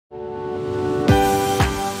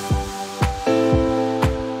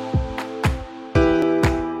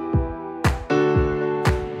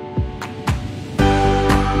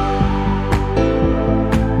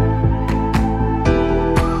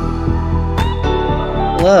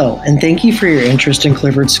Hello, and thank you for your interest in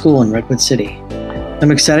Clifford School in Redwood City.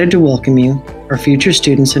 I'm excited to welcome you, our future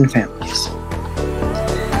students and families.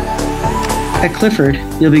 At Clifford,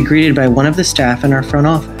 you'll be greeted by one of the staff in our front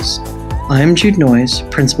office. I am Jude Noyes,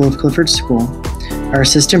 principal of Clifford School. Our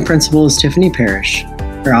assistant principal is Tiffany Parrish.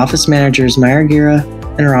 Our office manager is Myra Gira,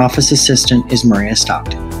 and our office assistant is Maria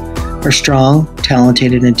Stockton. Our strong,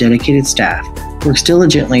 talented, and dedicated staff works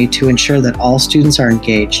diligently to ensure that all students are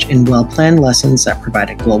engaged in well-planned lessons that provide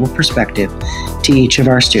a global perspective to each of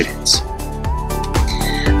our students.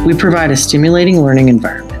 We provide a stimulating learning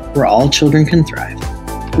environment where all children can thrive.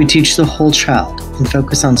 We teach the whole child and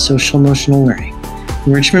focus on social-emotional learning,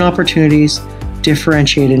 enrichment opportunities,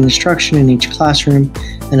 differentiated instruction in each classroom,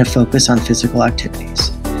 and a focus on physical activities.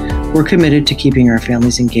 We're committed to keeping our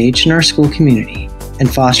families engaged in our school community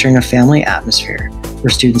and fostering a family atmosphere where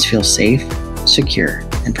students feel safe, secure,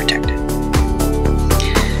 and protected.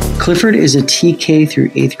 Clifford is a TK through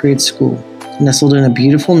 8th grade school nestled in a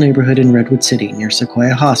beautiful neighborhood in Redwood City near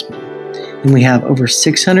Sequoia Hospital, and we have over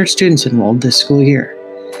 600 students enrolled this school year.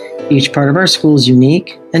 Each part of our school is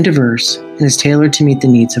unique and diverse and is tailored to meet the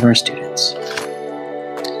needs of our students.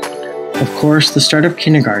 Of course, the start of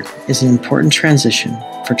kindergarten is an important transition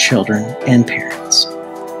for children and parents.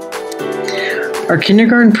 Our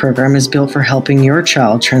kindergarten program is built for helping your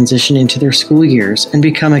child transition into their school years and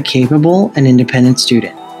become a capable and independent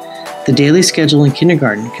student. The daily schedule in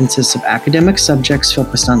kindergarten consists of academic subjects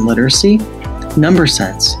focused on literacy, number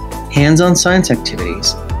sense, hands-on science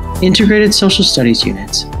activities, integrated social studies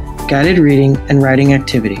units, guided reading and writing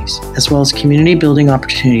activities, as well as community building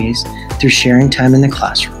opportunities through sharing time in the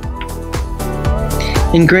classroom.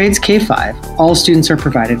 In grades K-5, all students are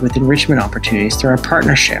provided with enrichment opportunities through our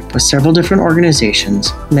partnership with several different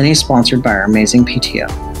organizations, many sponsored by our amazing PTO.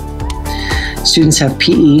 Students have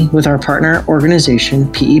PE with our partner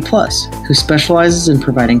organization, PE Plus, who specializes in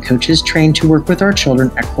providing coaches trained to work with our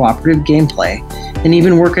children at cooperative gameplay and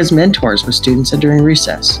even work as mentors with students during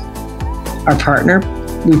recess.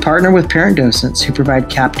 We partner with parent docents who provide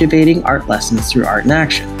captivating art lessons through Art in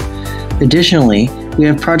Action. Additionally, we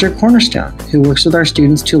have Project Cornerstone, who works with our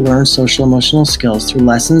students to learn social-emotional skills through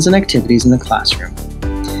lessons and activities in the classroom.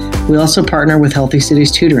 We also partner with Healthy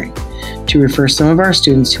Cities Tutoring to refer some of our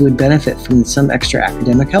students who would benefit from some extra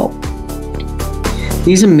academic help.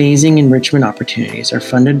 These amazing enrichment opportunities are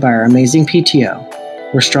funded by our amazing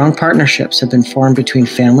PTO, where strong partnerships have been formed between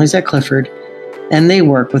families at Clifford, and they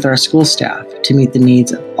work with our school staff to meet the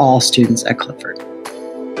needs of all students at Clifford.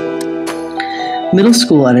 Middle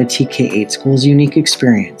school at a TK-8 school is a unique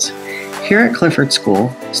experience. Here at Clifford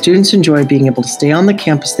School, students enjoy being able to stay on the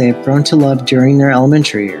campus they have grown to love during their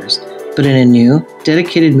elementary years, but in a new,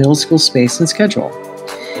 dedicated middle school space and schedule.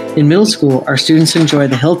 In middle school, our students enjoy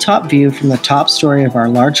the hilltop view from the top story of our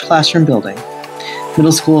large classroom building.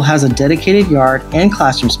 Middle school has a dedicated yard and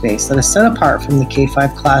classroom space that is set apart from the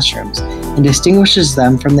K-5 classrooms and distinguishes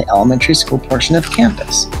them from the elementary school portion of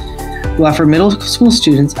campus. We offer middle school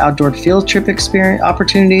students outdoor field trip experience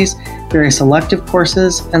opportunities, various elective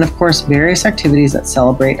courses, and of course, various activities that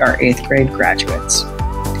celebrate our 8th grade graduates.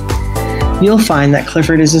 You'll find that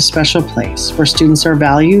Clifford is a special place where students are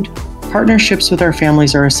valued, partnerships with our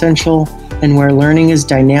families are essential, and where learning is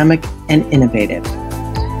dynamic and innovative.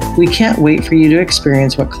 We can't wait for you to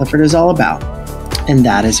experience what Clifford is all about, and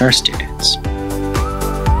that is our students.